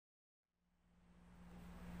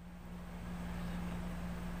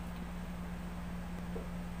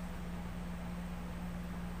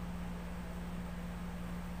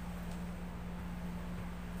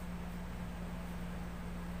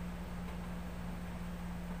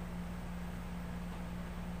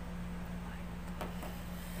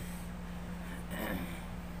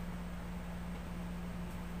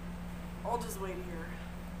I'll just wait here.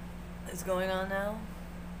 What's going on now?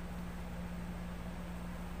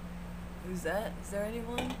 Who's that? Is there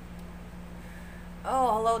anyone?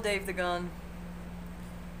 Oh, hello, Dave the Gun.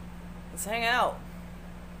 Let's hang out.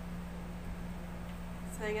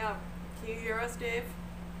 Let's hang out. Can you hear us, Dave?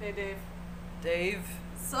 Hey, Dave. Dave.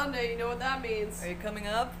 It's Sunday, you know what that means. Are you coming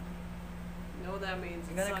up? You know what that means.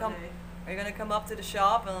 Are you It's gonna Sunday. Are you gonna come up to the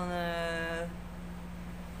shop and,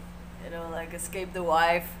 you know, like escape the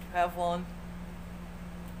wife, have one?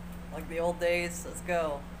 Like the old days? Let's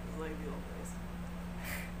go. It's like the old days.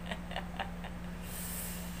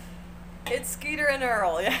 It's Skeeter and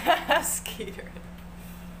Earl. Yeah, Skeeter.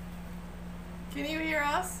 Can you hear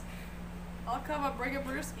us? I'll come up, bring a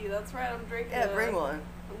brewski. That's right, I'm drinking. Yeah, bring one.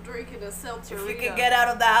 I'm drinking a seltzer. If you can get out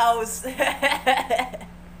of the house.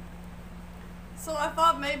 So I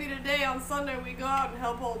thought maybe today on Sunday we go out and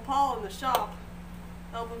help old Paul in the shop.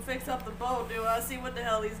 Help him fix up the boat, see what the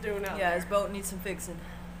hell he's doing out there. Yeah, his boat needs some fixing.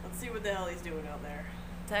 Let's see what the hell he's doing out there.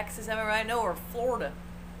 Texas, am I right? No, or Florida.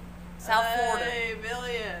 South Florida. Hey,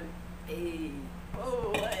 Billion. Hey.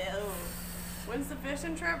 Oh, oh. When's the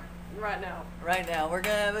fishing trip? Right now. Right now. We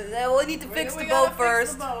need to fix the boat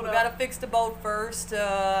first. We gotta fix the boat first.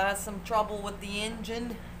 Has some trouble with the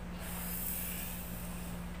engine.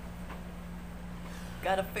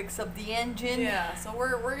 Gotta fix up the engine. Yeah, so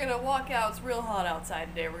we're gonna walk out. It's real hot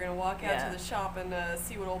outside today. We're gonna walk out Yeah. to the shop and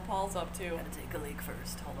see what old Paul's up to. Gotta take a leak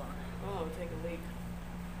first. Hold on. Oh, take a leak.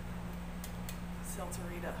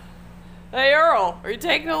 Seltzerita. Hey Earl, are you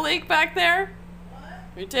taking a leak back there? What?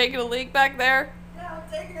 Are you taking a leak back there? Yeah, I'm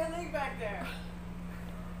taking a leak back there.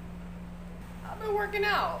 I've been working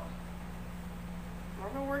out.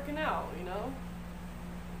 I've been working out, you know?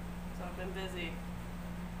 So I've been busy.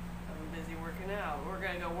 Working out. We're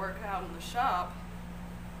gonna go work out in the shop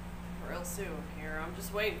real soon here. I'm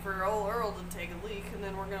just waiting for old Earl to take a leak, and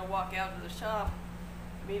then we're gonna walk out to the shop,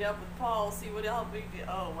 meet up with Paul, see what else we do.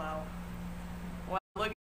 Oh wow. Well,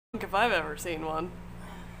 look if I've ever seen one.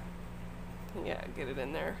 Yeah, get it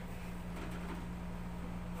in there.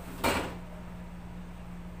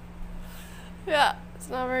 Yeah, it's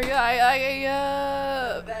not very good.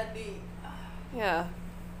 Bad knee. Yeah,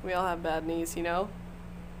 we all have bad knees, you know.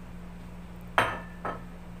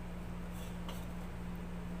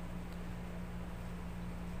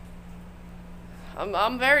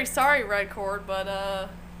 I'm very sorry, Red Cord, but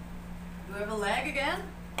Do we have a leg again?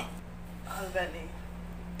 I have a bad knee.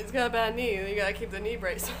 He's got a bad knee. You gotta keep the knee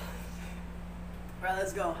brace. Right,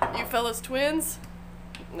 let's go. You fellas twins?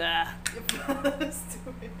 Nah. You fellas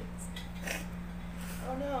twins.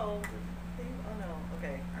 Oh no. Oh no.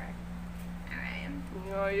 Okay. Alright.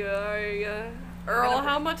 Are you, Earl,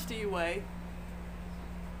 how much do you weigh?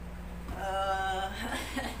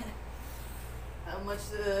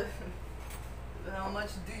 How much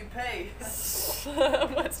do you pay? How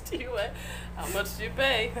much do you weigh? How much do you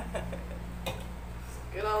pay?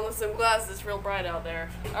 Get on with some glasses. It's real bright out there.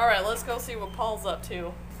 Alright, let's go see what Paul's up to. You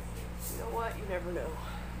know what? You never know.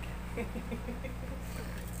 Alright,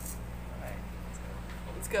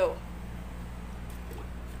 Let's go.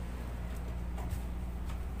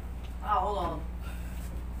 oh, hold on.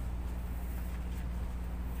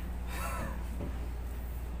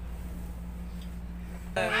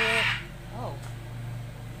 Oh.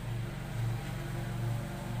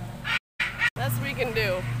 That's what we can do.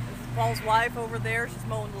 This is Paul's wife over there. She's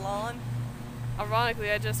mowing the lawn.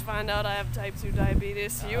 Ironically, I just found out I have type 2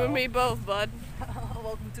 diabetes. You and me both, bud.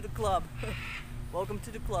 Welcome to the club. Welcome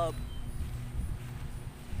to the club.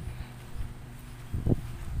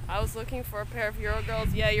 I was looking for a pair of Euro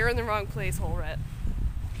girls. Yeah, you're in the wrong place, Holret.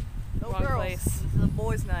 No Wrong girls. place. This is a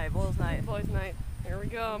boys' night. Boys' night. Boys' night. Here we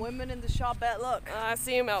go. Women in the shop, bad luck. I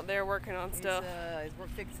see him out there working on stuff. He's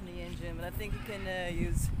fixing the engine, but I think he can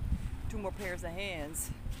use 2 more pairs of hands.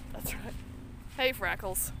 That's right. Hey,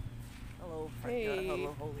 Freckles. Hello, Hey.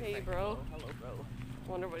 hello, holy Hey, Freckles. bro. Hello, bro.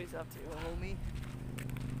 Wonder what he's up to. Hello, homie.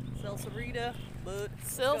 Seltzerita, but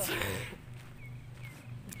Seltzer.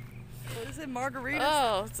 what is it? Margaritas?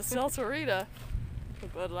 Oh, it's a seltzerita. A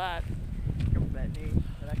Bud Light. I have a bad knee,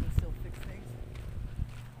 but I can still fix things.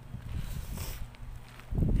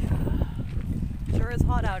 Sure is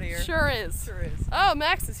hot out here. Sure is. Sure is. Oh,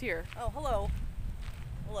 Max is here. Oh, hello.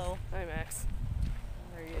 Hello. Hi, Max.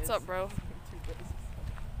 There he What's is. up, bro?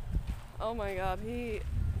 Oh my God, Okay.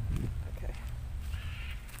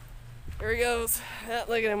 Here he goes. Yeah,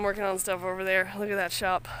 look at him working on stuff over there. Look at that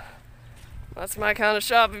shop. That's my kind of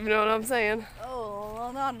shop, if you know what I'm saying. Oh,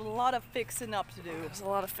 well, not a lot of fixing up to do. There's a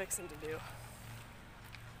lot of fixing to do.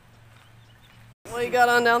 What you got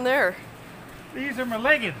on down there? These are my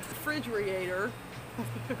leggings. Refrigerator.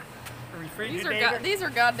 refrigerator. These are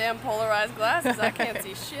goddamn polarized glasses. I can't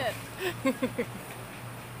see shit.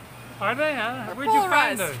 Are they? Huh? They're Where'd you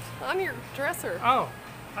find polarized. those? On your dresser. Oh,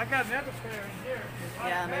 I got another pair in here.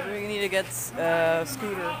 Yeah, maybe we need to get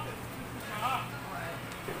Scooter.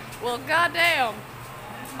 Well, goddamn.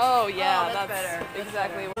 Oh yeah, Oh, that's that's better. That's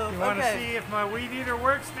exactly. better. You want to Okay. see if my weed eater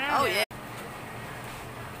works now? Oh yeah.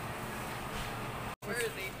 Where is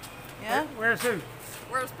he? Yeah. Where's who?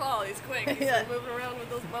 Where's Paul? He's quick. He's Yeah. moving around with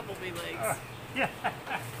those bumblebee legs. Yeah.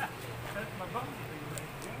 That's my bumblebee leg.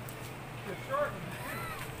 Yeah. The short one.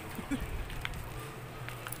 too.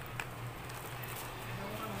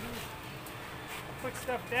 I put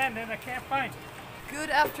stuff down, then I can't find it. Good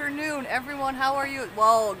afternoon, everyone. How are you?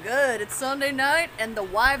 Well, good. It's Sunday night and the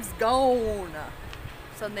wife's gone.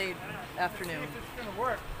 Sunday afternoon. See if it's gonna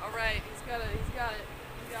work. All right, he's got it. He's got it.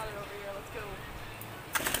 He's got it over here. Let's go.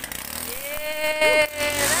 Yeah.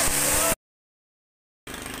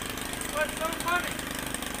 That's What's so funny?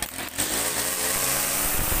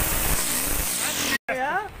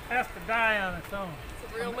 yeah. Has to die on its own.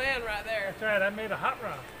 It's a real man right there. That's right. I made a hot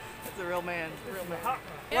rod. That's a real man. Real hot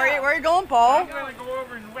rod. Where are you going, Paul? I'm gonna go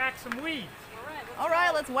over and whack some weeds. All right. All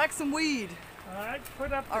right, let's whack some weed. All right,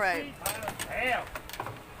 put up the All right. seat. Hell.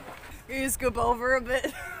 Can you scoop over a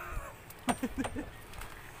bit?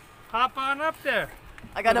 Hop on up there.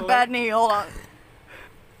 I got a bad knee. Hold on.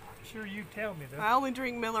 Sure, you tell me though. I only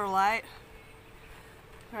drink Miller Lite.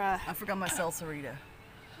 I forgot my salsarita.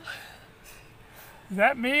 Is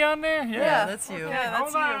that me on there? Yeah, that's you. Okay, Yeah, that's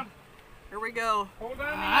hold you. on. Here we go. Hold on.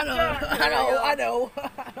 I know. I know. I know.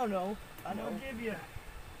 I don't know. I I'll know. give you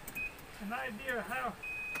an idea of how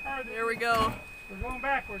hard it Here we is. go. We're going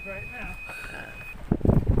backwards right now.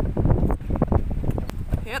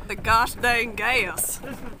 Hit the gosh dang gas.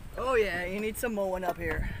 This is Oh yeah, you need some mowing up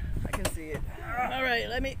here. I can see it. All right,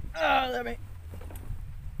 let me. I'm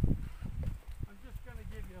just gonna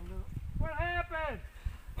give you a little. What happened?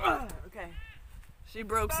 Okay. She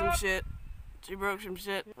broke some shit. She broke some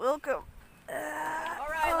shit. Welcome. All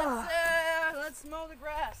right, let's mow the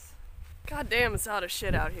grass. God damn, it's hot as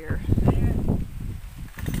shit out here.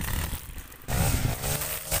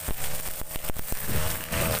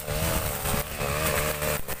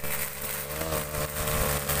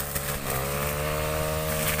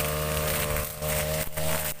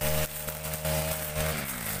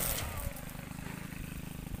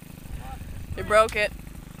 He broke it.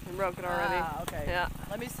 He broke it already. Ah, okay. Yeah.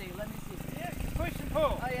 Let me see. Let me see. Yeah, push and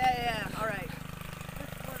pull. Oh yeah. All right.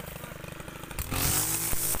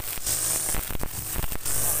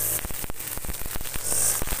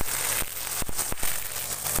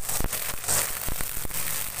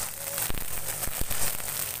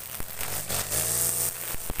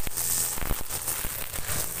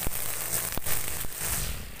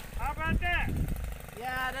 How about that?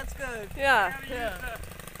 Yeah, that's good. Yeah. Gotta use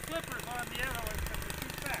the clippers on the other one because they're too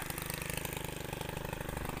fat.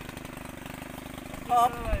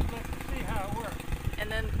 Up. Let's see how it works.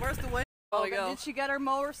 And then where's the wind? There we go. Did she get her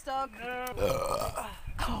mower stuck? No.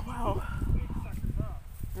 Oh wow. Big suckers off.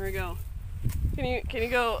 Here we go. Can you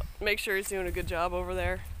go make sure he's doing a good job over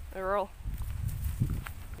there, Earl?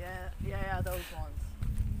 Yeah, those ones.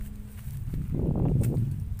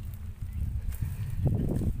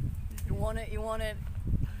 You want it.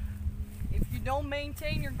 If you don't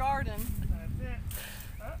maintain your garden, That's it.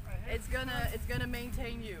 Oh, I hit it's gonna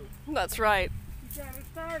maintain you. That's right. You got it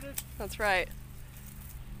started. That's right.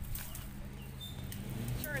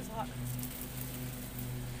 Sure is hot.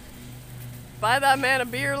 Buy that man a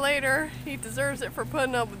beer later. He deserves it for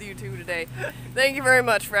putting up with you two today. Thank you very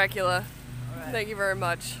much, Fracula. Thank you very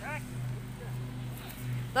much.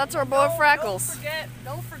 That's our boy Frackles.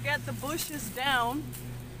 Don't forget the bushes down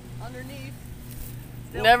underneath.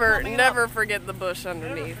 They'll be Never coming never up. forget the bush Never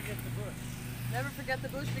underneath. forget the bush. Never forget the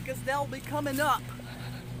bush because they'll be coming up.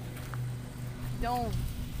 Don't.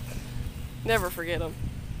 Never forget them.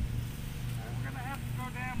 We're gonna have to go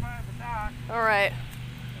down by the dock. All right.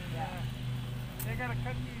 And, they gotta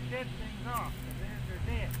cut these dead things off. 'Cause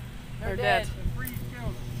they're dead. They're dead. The freeze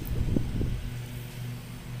killed them.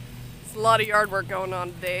 It's a lot of yard work going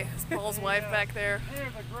on today. Is Paul's wife back there?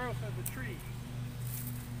 Here's the growth of the tree.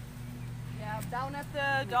 Yeah, down at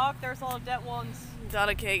the dock, there's all the dead ones.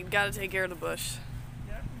 Gotta take care of the bush.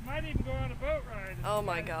 Yeah, we might even go on a boat ride. if Oh you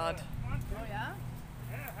my guys, God. Want to. Oh yeah.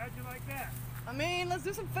 Yeah, how'd you like that? I mean, let's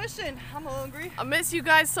do some fishing. I'm hungry. I miss you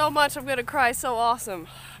guys so much. I'm gonna cry. So awesome.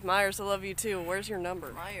 Myers, I love you too. Where's your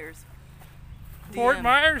number? Myers. Fort DM.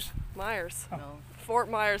 Myers? Myers. No. Fort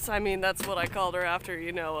Myers. I mean, that's what I called her after,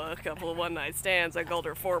 a couple of one-night stands. I called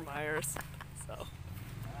her Fort Myers. So. Let's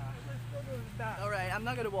go to the dock. All right, I'm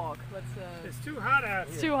not gonna walk. Let's. It's too hot out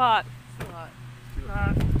here. It's too hot. Too hot. Too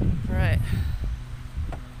hot. All right.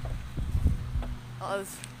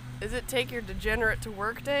 Is it take your degenerate to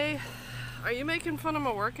work day? Are you making fun of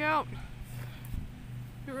my workout?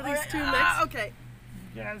 Who are these two mixed? Okay.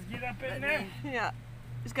 You guys get up in there. Yeah.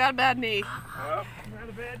 He's got a bad knee. Oh, not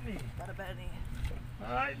a bad knee. Got a bad knee.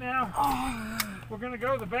 All right, now we're gonna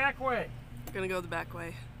go the back way. Gonna go the back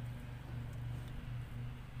way.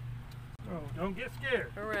 Oh, don't get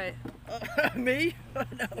scared. All right. Me? No.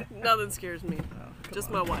 Nothing scares me. Just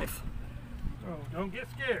my wife. Oh, don't get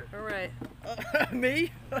scared. All right.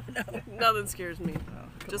 Me? No. Nothing scares me.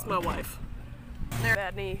 Just my wife.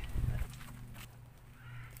 Bad knee.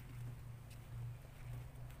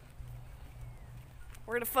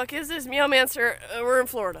 Where the fuck is this? Meow Man, sir. We're in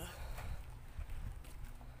Florida.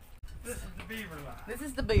 This is the Beaver Lodge. This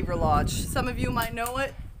is the Beaver Lodge. Some of you might know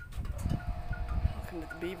it. Welcome to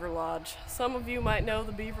the Beaver Lodge. Some of you might know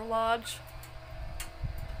the Beaver Lodge.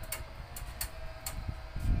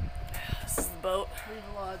 This is the boat. Beaver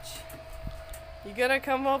Lodge. You gonna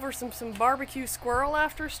come over some barbecue squirrel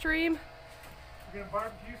after stream? We're gonna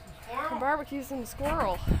barbecue some squirrel. Barbecue some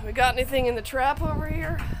squirrel. We got anything in the trap over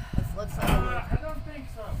here? Let's have a look. I don't think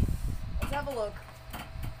so. Let's have a look.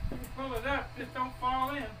 You can pull it up, just don't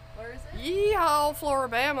fall in. Where is it? Yeehaw,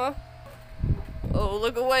 Floribama. Oh,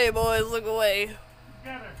 look away, boys, look away. You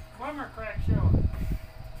got a plumber crack showing.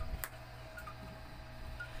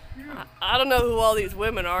 Phew. I don't know who all these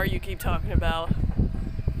women are you keep talking about.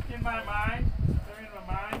 In my mind. They're in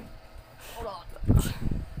my mind. Hold on.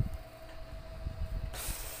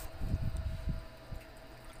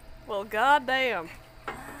 Well, goddamn.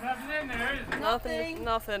 Nothing in there, is there? Nothing.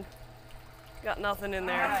 Nothing. Got nothing in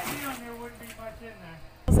there. I see on there wouldn't be much in there.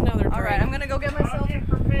 There's another drink. All right, I'm gonna go get I'll myself. get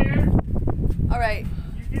prepared. All right.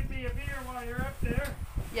 You get me a beer while you're up there,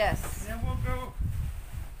 Yes. and then we'll go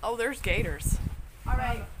Oh, there's gators. All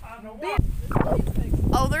right. on the walk.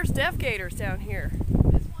 Oh, there's deaf gators down here.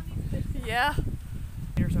 This one needs fixing. Yeah.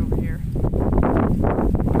 Gators over here.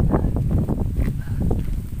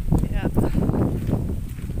 Yeah.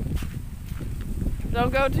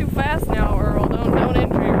 Don't go too fast now, Earl. Don't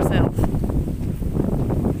injure yourself.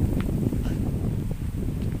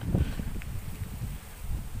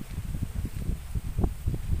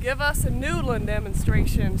 Give us a noodling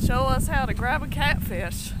demonstration. Show us how to grab a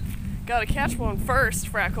catfish. Gotta catch one first,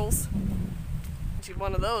 Freckles. Get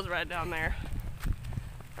one of those right down there.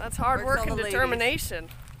 That's hard Works work on and the ladies. determination.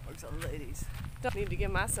 Works on the ladies. Don't need to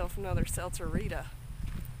give myself another seltzer Rita.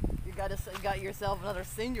 You got yourself another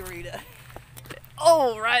senorita.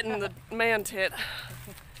 Oh, right in the man tit.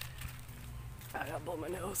 I gotta blow my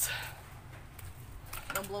nose.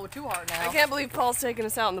 Don't blow it too hard now. I can't believe Paul's taking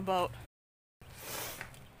us out in the boat.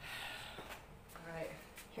 All right.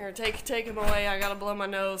 Here, take him away. I gotta blow my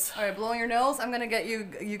nose. All right, blowing your nose. I'm gonna get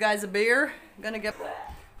you guys a beer. I'm gonna get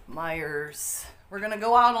Myers. We're gonna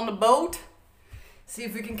go out on the boat, see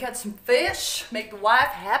if we can catch some fish, make the wife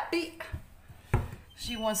happy.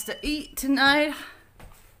 She wants to eat tonight.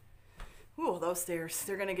 Ooh, those stairs,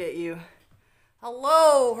 they're gonna get you.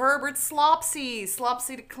 Hello, Herbert Slopsy,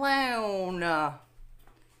 Slopsy the clown.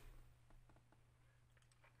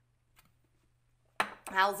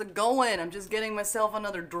 How's it going? I'm just getting myself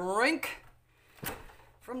another drink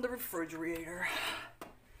from the refrigerator.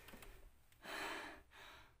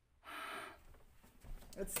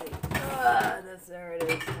 Let's see. There it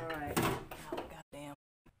is. All right. Oh, goddamn.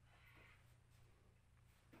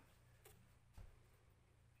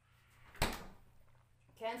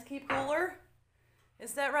 Cans keep cooler?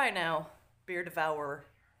 Is that right now? Beer devourer.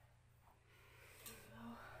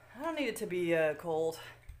 I don't need it to be cold.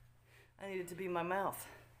 I need it to be in my mouth.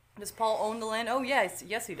 Does Paul own the land? Oh, yes.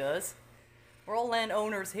 Yes, he does. We're all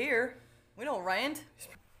landowners here. We don't rent.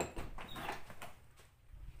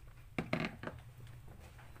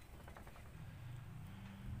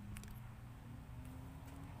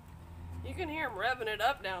 You can hear him revving it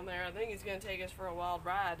up down there. I think he's gonna take us for a wild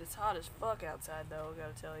ride. It's hot as fuck outside, though, I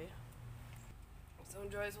gotta tell you. So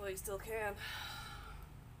enjoy it while you still can.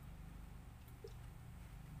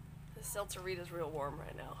 This seltzerita's real warm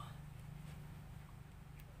right now.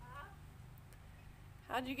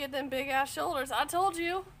 How'd you get them big ass shoulders? I told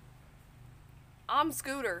you. I'm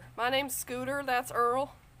Scooter. My name's Scooter. That's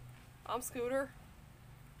Earl. I'm Scooter.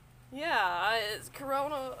 Yeah,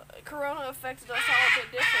 Corona affected us all a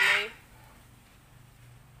bit differently.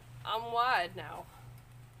 I'm wide now.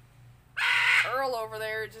 Earl over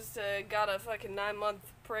there just got a fucking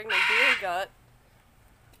 9-month pregnant beer gut.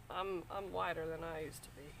 I'm wider than I used to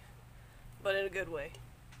be, but in a good way.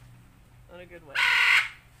 In a good way.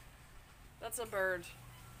 That's a bird.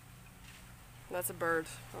 That's a bird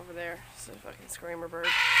over there. It's a fucking screamer bird.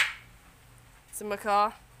 It's a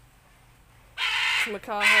macaw. It's a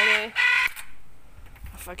macaw, honey.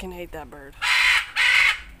 I fucking hate that bird.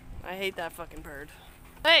 I hate that fucking bird.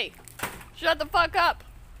 Hey! Shut the fuck up!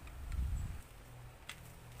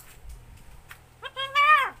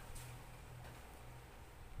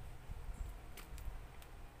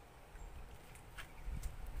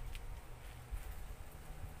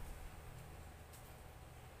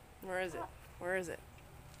 Where is it? Where is it?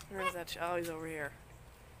 Where is that? Oh, he's over here.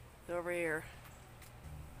 He's over here.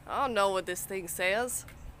 I don't know what this thing says.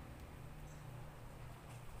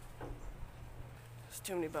 There's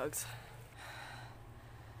too many bugs.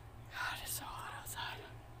 God, it's so hot outside.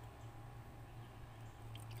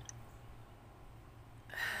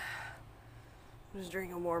 I'm just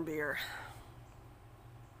drinking warm beer.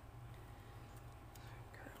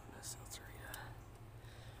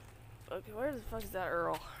 Okay, where the fuck is that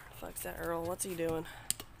Earl? Where the fuck's that Earl? What's he doing?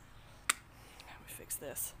 Let me fix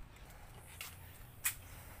this. Okay,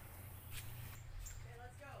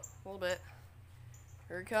 let's go. A little bit.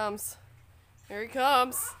 Here he comes. Here he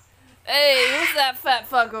comes. Hey, who's that fat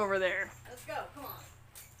fuck over there? Let's go. Come on.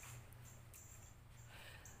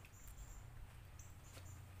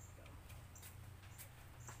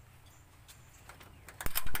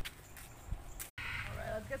 All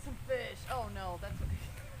right, let's get some fish. Oh no, that's what.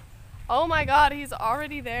 Oh my god, he's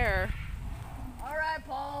already there. All right,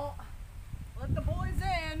 Paul. Let the boys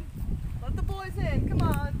in. Let the boys in. Come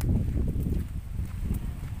on.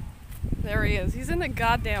 There he is. He's in the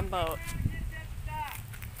goddamn boat.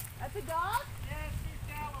 That's a dock? Yeah, it's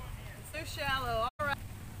too shallow in here. It's too shallow. All right.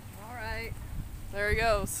 All right. There he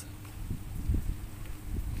goes.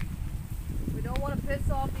 We don't want to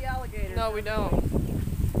piss off the alligators. No, we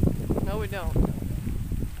don't. No, we don't.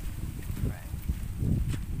 Right.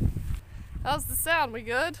 How's the sound? We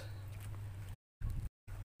good?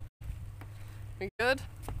 We good?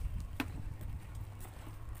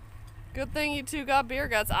 Good thing you two got beer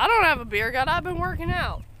guts. I don't have a beer gut. I've been working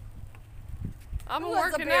out. I've been Who has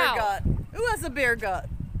a working beer out. gut? Who has a beer gut?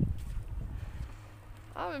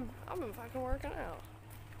 I've been fucking working out.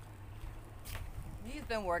 He's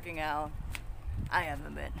been working out. I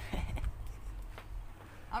haven't been.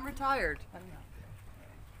 I'm retired.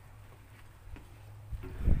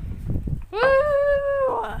 Woo!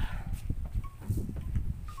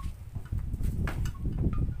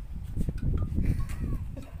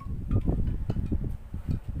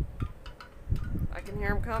 I can hear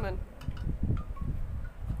him coming.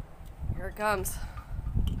 Here it comes.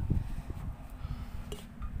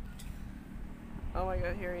 Oh my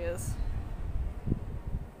god, here he is.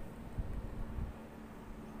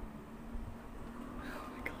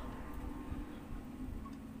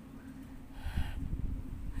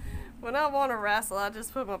 When I want to wrestle, I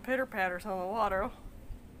just put my pitter patters on the water.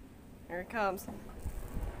 Here it comes.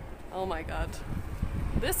 Oh my god.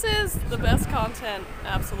 This is the best content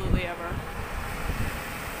absolutely ever.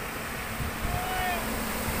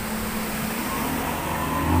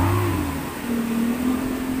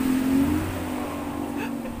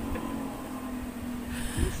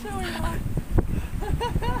 He's showing off.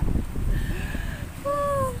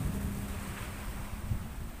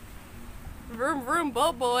 Vroom vroom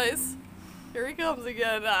boat boys. Here he comes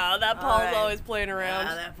again. Ah, that Paul's Alright. always playing around.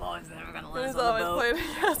 That Paul's never gonna let He's us on the always boat. playing.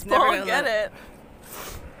 Yes, Never Paul, gonna get let- it.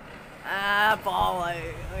 Ah, Paul.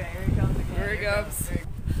 Okay, here he comes again. Here he comes. Here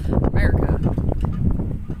America.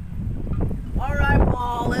 All right,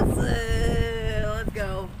 Paul. Let's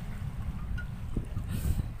go.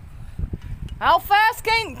 How fast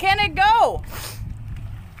can it go?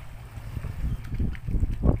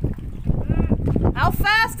 How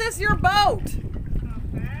fast is your boat? How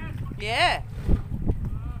fast? Yeah.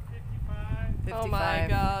 55. Oh my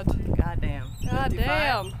god. Goddamn. 55? God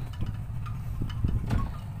damn.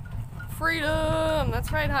 Freedom.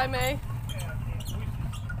 That's right, Jaime. Yeah, okay.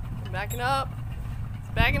 Backing up. It's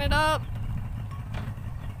backing it up.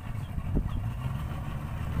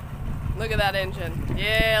 Look at that engine.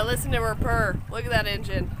 Yeah, listen to her purr. Look at that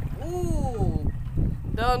engine. Ooh.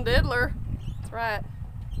 Done diddler. That's right.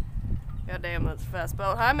 God damn, that's a fast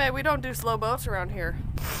boat. Jaime, we don't do slow boats around here.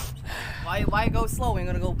 Why go slow when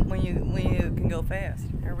you're gonna go when you can go fast?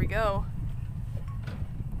 Here we go.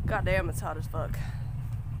 God damn, it's hot as fuck.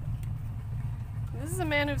 This is a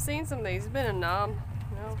man who's seen some things. He's been in Nam.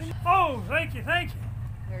 You know? Oh, thank you, thank you.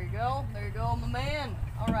 There you go. There you go, my man.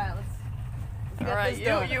 All right, let's get All right, this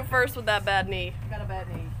done. you first with that bad knee. Got a bad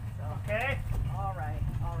knee. So. Okay. All right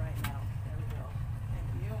now. There we go.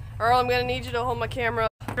 Thank you. Earl, I'm gonna need you to hold my camera.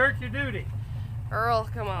 Jerk your duty. Earl,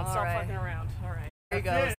 come on, All stop right. fucking around. There he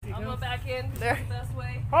goes. I'm going back in There. the best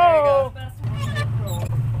way. Oh! Best way.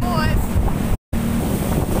 Boys,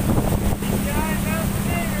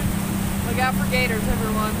 Look out for gators,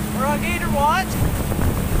 everyone. we're on Gator Watch.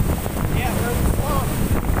 Yeah, we're in the swamp.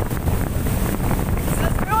 It's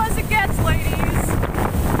as real as it gets, ladies.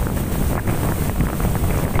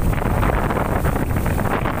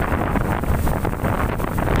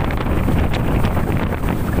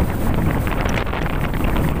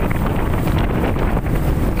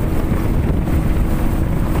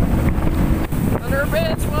 Under a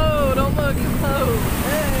bench. Whoa, don't look. Whoa.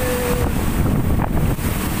 Hey.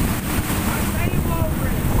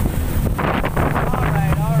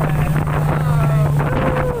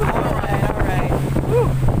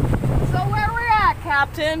 So where we at,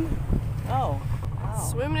 Captain? Oh. Wow.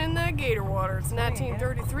 Swimming in that gator water. It's Swimming, yeah.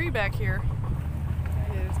 1933 back here.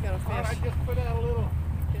 Yeah, he's got a I fish. just put out a little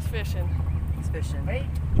He's fishing. He's fishing. bait.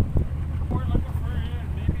 We're looking for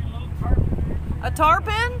maybe a little tarpon A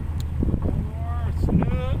tarpon? or a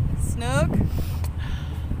snook. Snook?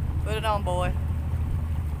 Put it on, boy.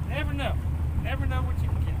 Never know. Never know what you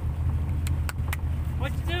can get.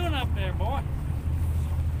 What you doing up there, boy?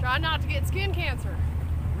 Try not to get skin cancer.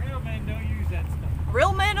 Real men don't use that stuff.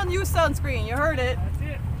 Real men don't use sunscreen, you heard it. That's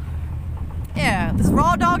it. Yeah, this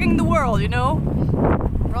raw dogging the world, you know?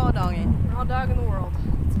 Raw dogging. Raw dog in the world.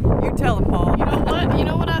 You tell him, Paul. You know what? You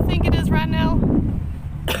know what I think it is right now?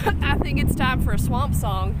 I think it's time for a swamp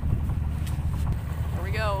song. Here we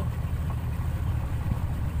go.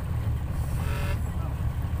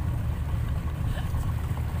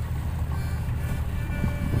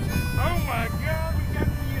 Oh my God, we got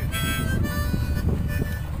the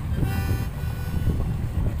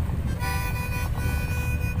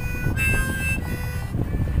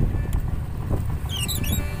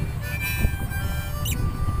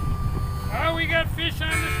Oh, we got fish on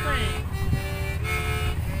the screen.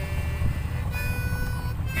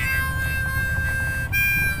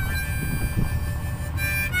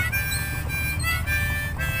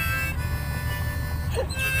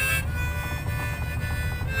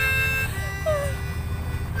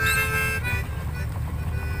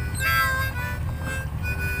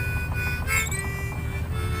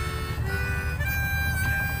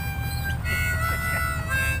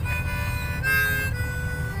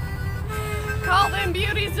 Call them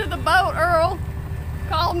beauties to the boat, Earl.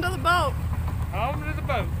 Call them to the boat. Home to the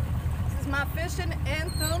boat. This is my fishing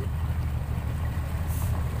anthem.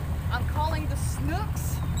 I'm calling the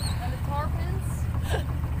snooks and the tarpons.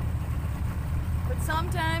 But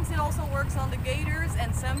sometimes it also works on the gators,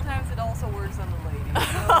 and sometimes it also works on the ladies.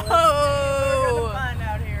 So we're gonna find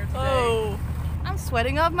out here today. Oh. I'm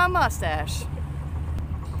sweating off my mustache.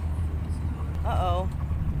 Uh-oh.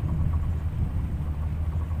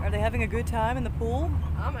 Are they having a good time in the pool?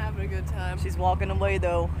 I'm having a good time. She's walking away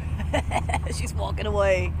though. She's walking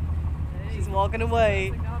away. Hey, She's walking away.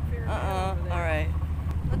 that's a God-fearing man over there. Alright.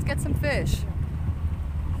 Let's get some fish.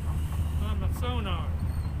 On the sonar.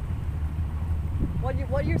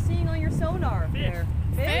 What you're seeing on your sonar Fish. there?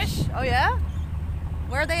 Fish? Oh yeah?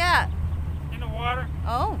 Where are they at? In the water.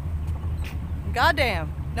 Oh.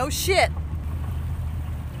 Goddamn. No shit.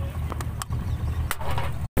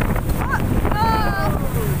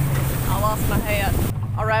 I lost my hat.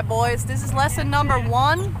 Alright boys, this is lesson number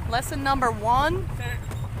 1. Lesson number 1.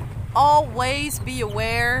 Always be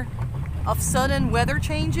aware of sudden weather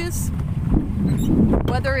changes.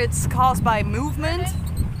 Whether it's caused by movement.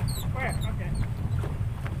 Where? Okay.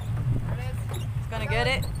 It's gonna get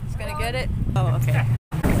it. It's gonna get it. Oh, okay.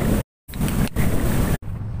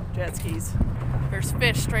 Jet skis. There's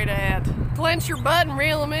fish straight ahead. Clench your butt and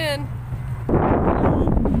reel them in.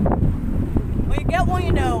 When you get one,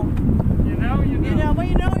 you know. You know, you know. You know, when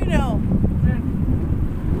you know, you know.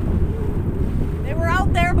 They were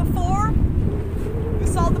out there before. We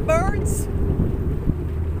saw the birds.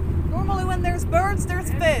 Normally when there's birds,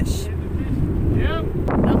 there's fish. Yep.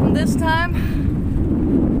 Nothing this time.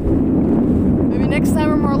 Maybe next time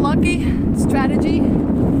we're more lucky. Strategy.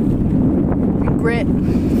 And grit.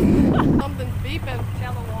 Something's beeping.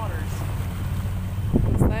 Shallow waters.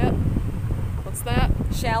 What's that? What's that?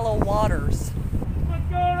 Shallow waters. What's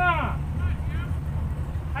going on?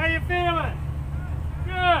 How you feeling?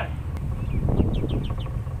 Good.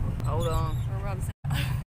 Hold on. We're about to say-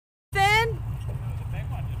 Thin?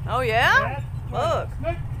 Oh yeah? Look.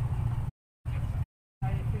 Look. How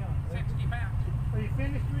you feeling? 60 pounds. Are you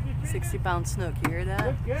finished with your treatment? 60-pound snook, you hear that?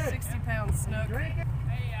 Look good. 60-pound snook. Drinking?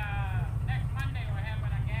 Hey, next Monday we're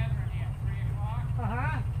having a gathering here at 3 o'clock.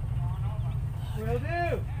 Uh-huh. Going over. Will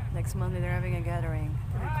do. Next Monday they're having a gathering.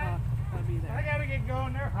 3 o'clock. I'll be I there. gotta get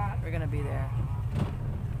going. They're hot. We're gonna be there.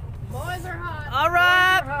 Boys are hot. All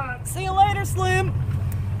right. See you later, Slim.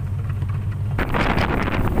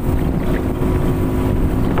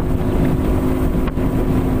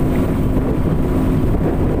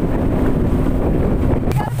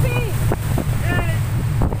 Gotta pee.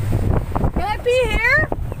 Can I pee here?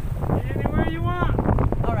 Anywhere you want.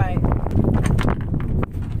 All right.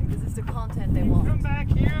 Because it's the content they want. Come back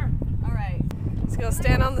here. All right. Let's go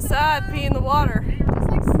stand on the side, pee in the water. Just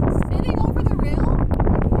like sitting over the rail,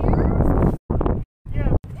 like here,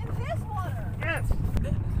 Yeah. in this water. Yes.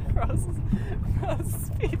 Rose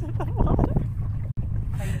feet in the water.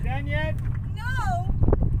 Are you done yet? No,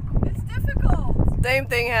 it's difficult. Same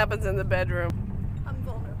thing happens in the bedroom. I'm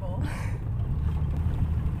vulnerable.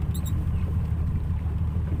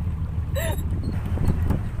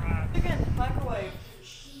 Again, microwave.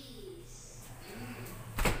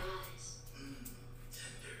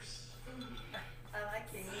 I like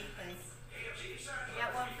your knee things. You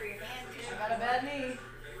got one for your hand too. I got a bad knee.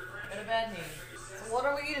 Got a bad knee. So what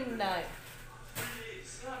are we eating tonight?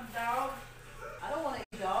 Some dog. I don't want to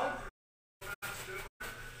eat dog.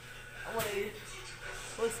 I want to eat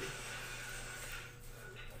pussy.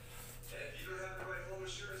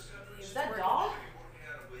 Is that dog?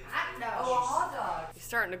 No. Oh, a hot dog. He's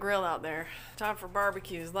starting to grill out there. Time for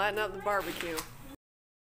barbecues. Lighten up the barbecue.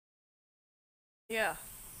 Yeah.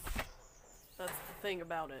 That's the thing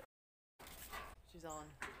about it. She's on.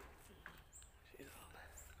 She's on.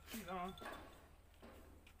 She's on.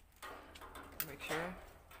 Make sure.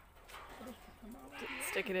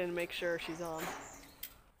 Stick it in and make sure she's on.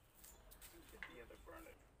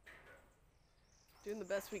 Doing the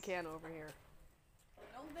best we can over here.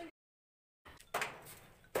 Don't think.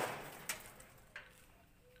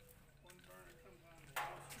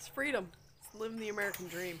 It's freedom. It's living the American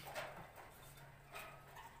dream.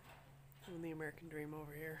 Living the American dream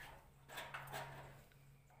over here.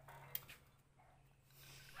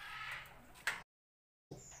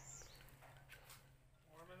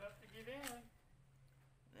 Warm enough to get in.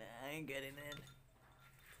 Nah, I ain't getting in.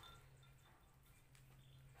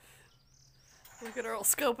 Look at Earl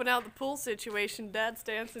scoping out the pool situation, dad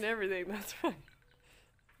stance and everything. That's right.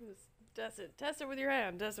 Just test it. Test it with your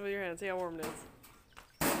hand. Test it with your hand. See how warm it is.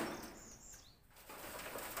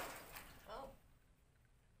 Oh.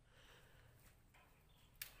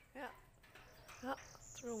 Yeah. Yeah.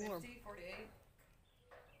 It's real warm. 50,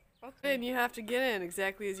 48. And you have to get in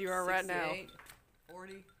exactly as you are right now. 68,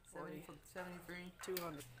 40, 70, 73.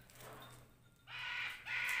 200.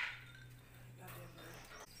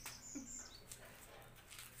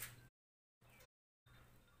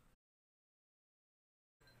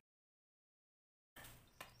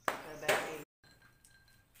 Got a bad knee.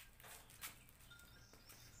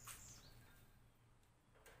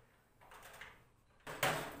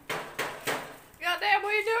 Goddamn, what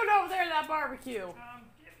are you doing over there at that barbecue? I'm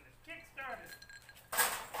getting it kick started.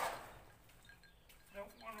 Don't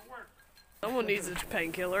want to work. Someone needs a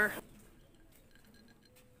painkiller.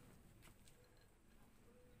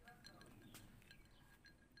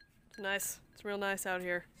 It's nice. It's real nice out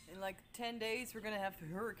here. In like 10 days, we're gonna have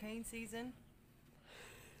hurricane season.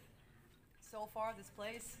 So far, this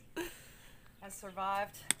place has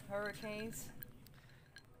survived hurricanes.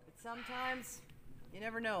 But sometimes, you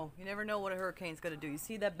never know. You never know what a hurricane's gonna do. You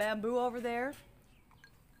see that bamboo over there?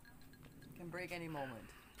 It can break any moment.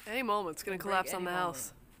 Any moment, it's gonna Can break collapse on any the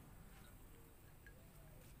house.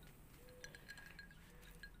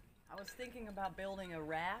 I was thinking about building a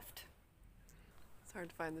raft. It's hard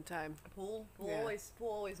to find the time. Pool Yeah.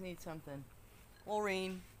 always needs something.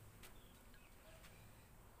 Maureen.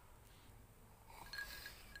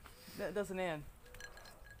 That doesn't end.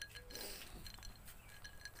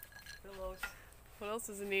 Pillows. What else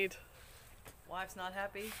does it need? Wife's not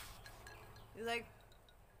happy. He's like,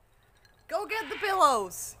 go get the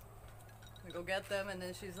pillows. I go get them, and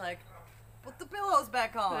then she's like, put the pillows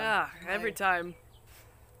back on. Yeah, I'm every like, time.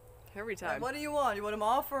 Every like, time. what do you want? You want them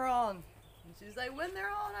off or on? And she's like, when they're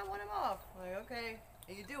on, I want them off. I'm like, okay.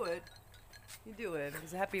 And you do it. You do it.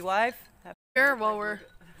 He's a happy wife. Happy Here, while we're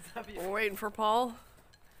happy. waiting for Paul.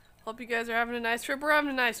 Hope you guys are having a nice trip. We're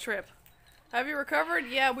having a nice trip. Have you recovered?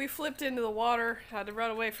 Yeah, we flipped into the water. Had to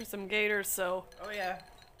run away from some gators, so Oh yeah.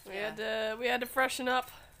 we had to freshen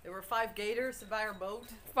up. There were 5 gators by our boat.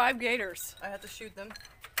 5 gators. I had to shoot them.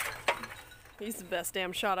 He's the best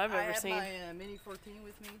damn shot I've I ever had seen. my Mini 14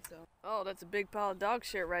 with me, so. Oh, that's a big pile of dog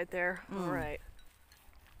shit right there. All right.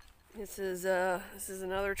 This is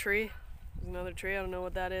another tree. There's another tree. I don't know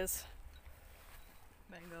what that is.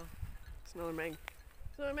 Mango. It's another mango.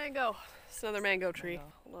 It's another mango. It's another mango tree.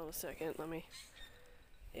 Mango. Hold on a second. Let me.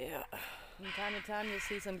 Yeah. From time to time, you'll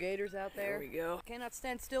see some gators out There there. we go. Cannot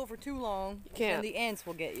stand still for too long. You can't. Then the ants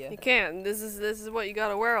will get you. You can't. This is what you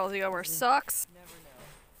gotta wear. Else you gotta wear socks. Never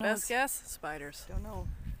know. Best guess? Spiders. Don't know.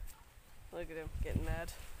 Look at him getting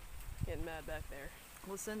mad. Getting mad back there.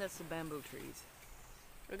 Listen, that's the bamboo trees.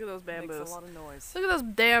 Look at those bamboos. Makes a lot of noise. Look at those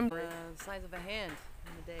damn. The size of a hand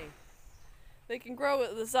in a day. They can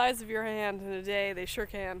grow the size of your hand in a day. They sure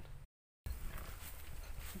can.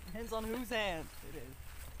 Depends on whose hand it is.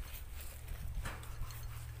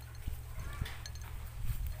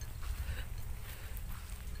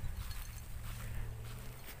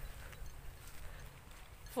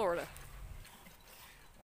 Florida.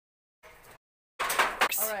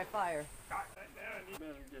 All right, fire. Got that down. You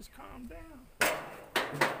better just calm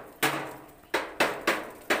down.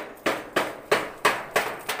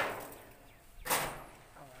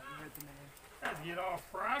 Gotta get all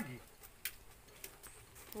froggy.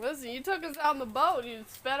 Listen, you took us out on the boat. You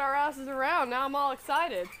sped our asses around. Now I'm all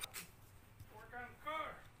excited. Work on the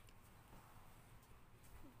car.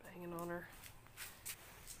 Banging on her.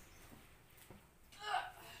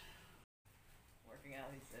 Working out,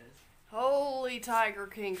 he says. Holy Tiger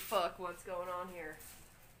King fuck, what's going on here?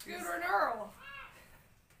 Scooter and Earl!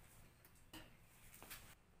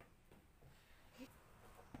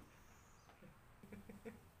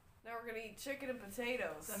 Now we're gonna eat chicken and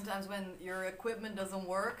potatoes. Sometimes when your equipment doesn't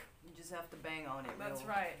work, you just have to bang on it. That's real-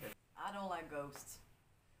 right. I don't like ghosts.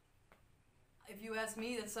 If you ask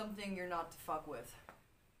me, that's something you're not to fuck with.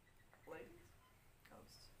 Ladies?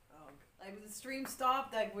 Ghosts. Oh, like the stream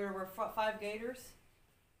stopped, like we were 5 gators.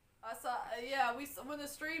 I saw, yeah, when the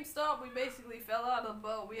stream stopped, we basically fell out of the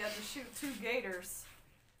boat. We had to shoot 2 gators.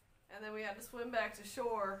 And then we had to swim back to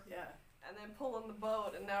shore. Yeah, And then pull in the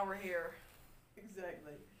boat, and now we're here.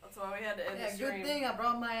 exactly. That's why we had to end Yeah, the stream. good thing I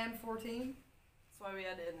brought my M14. That's why we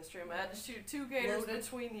had to end the stream. I had to shoot 2 gators Loaded.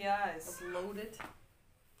 between the eyes. Let's load it.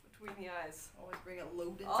 Between the eyes. Always bring it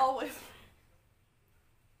loaded. Always.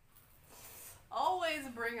 Always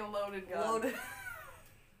bring a loaded gun. Loaded.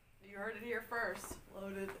 You heard it here first.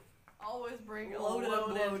 Loaded. Always bring a Loaded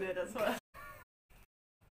loaded. and bloated. That's what.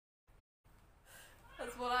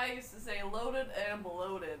 That's what I used to say. Loaded and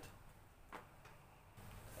bloated.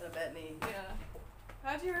 I bet me. Yeah.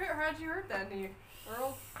 How'd you hurt that knee,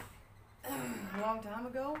 Earl? A long time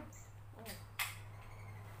ago,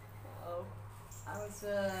 Oh. I was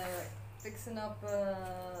fixing up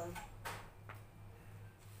a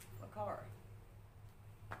car.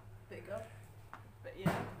 Pickup. But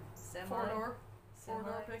yeah. Semi. 4-door. Semi,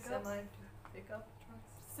 4-door pickup. Semi pickup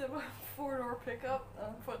trucks. 4-door pickup.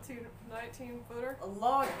 19 footer. A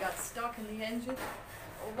log got stuck in the engine.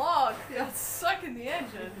 A log got stuck in the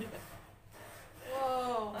engine.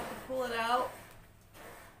 Whoa. I had to pull it out.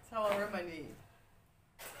 That's how I hurt my knee.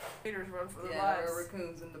 Gators run for their Yeah, there lives. were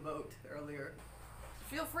raccoons in the boat earlier.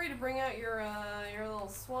 Feel free to bring out your little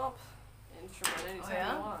swamp instrument anytime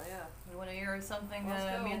yeah? you want. Yeah. You want to hear something Let's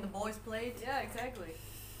go. me and the boys played Yeah, exactly.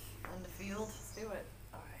 on the field? Let's do it.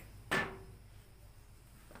 Alright.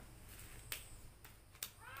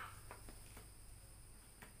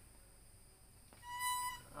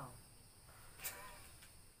 Oh.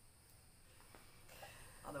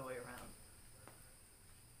 Other way around.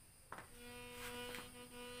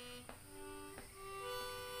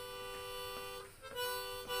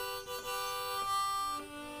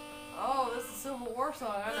 Oh, this is a Civil War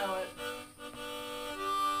song. I know it.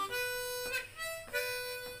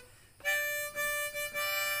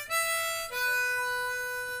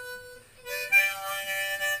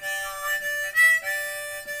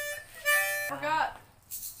 Forgot.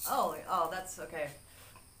 Oh, that's okay.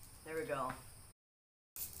 There we go.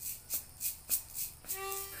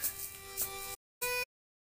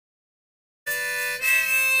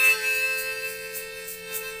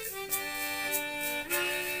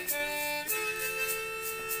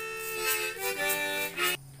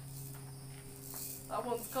 That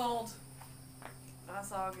one's called I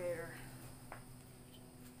Saw a Gator.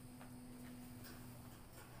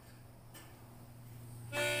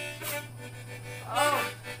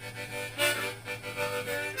 Oh.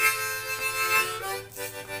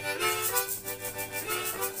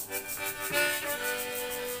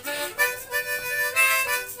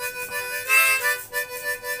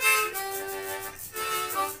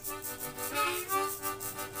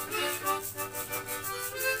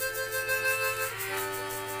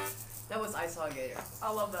 That was I Saw a Gator.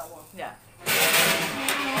 I love that one. Yeah.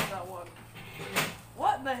 I love that one.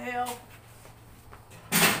 What in the hell?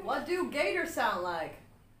 What do gators sound like?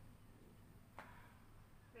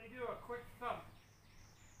 They do a quick thump.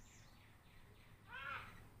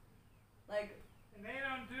 Like, And they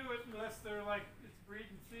don't do it unless they're like, it's breeding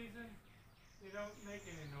season. They don't make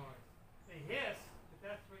any noise. They hiss, but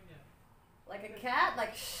that's when you. Like a cat?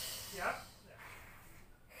 Like Yep.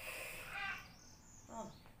 Oh.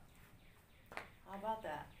 How about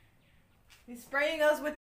that? He's spraying us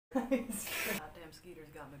with goddamn skeeters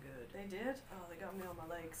got me good. They did? Oh, they got me on my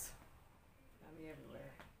legs. Got me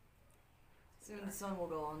everywhere. Soon the sun will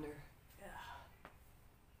go under. Yeah.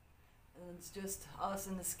 And it's just us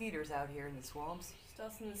and the skeeters out here in the swamps. Just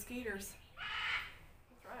us and the skeeters.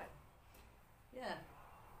 That's right. Yeah.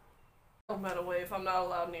 No matter way if I'm not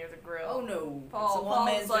allowed near the grill. Oh no. Paul, It's a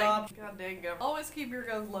one-man's Paul's job. like, God dang government. Always keep your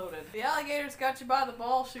guns loaded. The alligators got you by the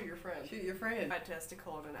ball, shoot your friend. Shoot your friend. My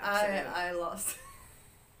testicle in an accident. I lost.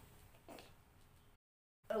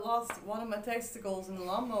 I lost one of my testicles in the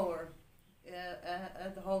lawnmower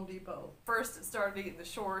at the Home Depot. First it started eating the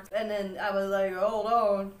shorts. And then I was like, hold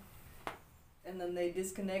on. And then they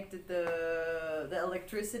disconnected the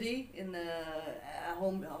electricity in the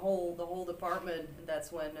whole department, and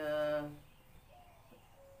that's when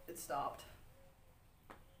it stopped.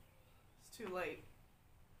 It's too late.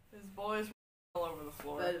 His boys were all over the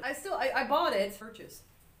floor. But I bought it. Purchase.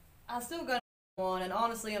 I still got one, and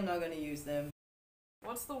honestly, I'm not gonna use them.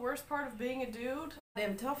 What's the worst part of being a dude?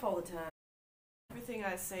 I'm tough all the time. Everything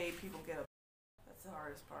I say, people get up. That's the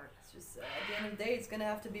hardest part. It's just at the end of the day, it's gonna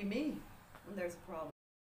have to be me when there's a problem.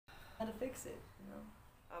 How to fix it, you know?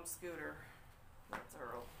 I'm Scooter. That's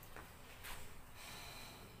Earl.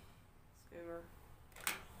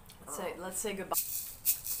 Scooter. Let's say goodbye.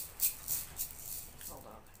 Hold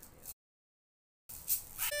on.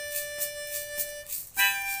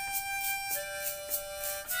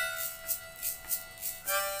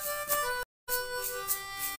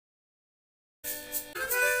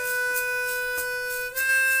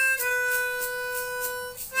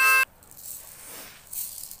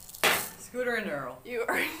 Scooter and Earl. You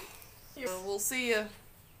are. We'll see you.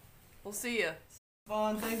 We'll see you.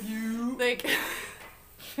 Fun, thank you. Thank you.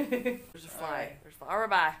 There's a fly. Alright. There's a fly. Alright,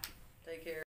 bye. Take care.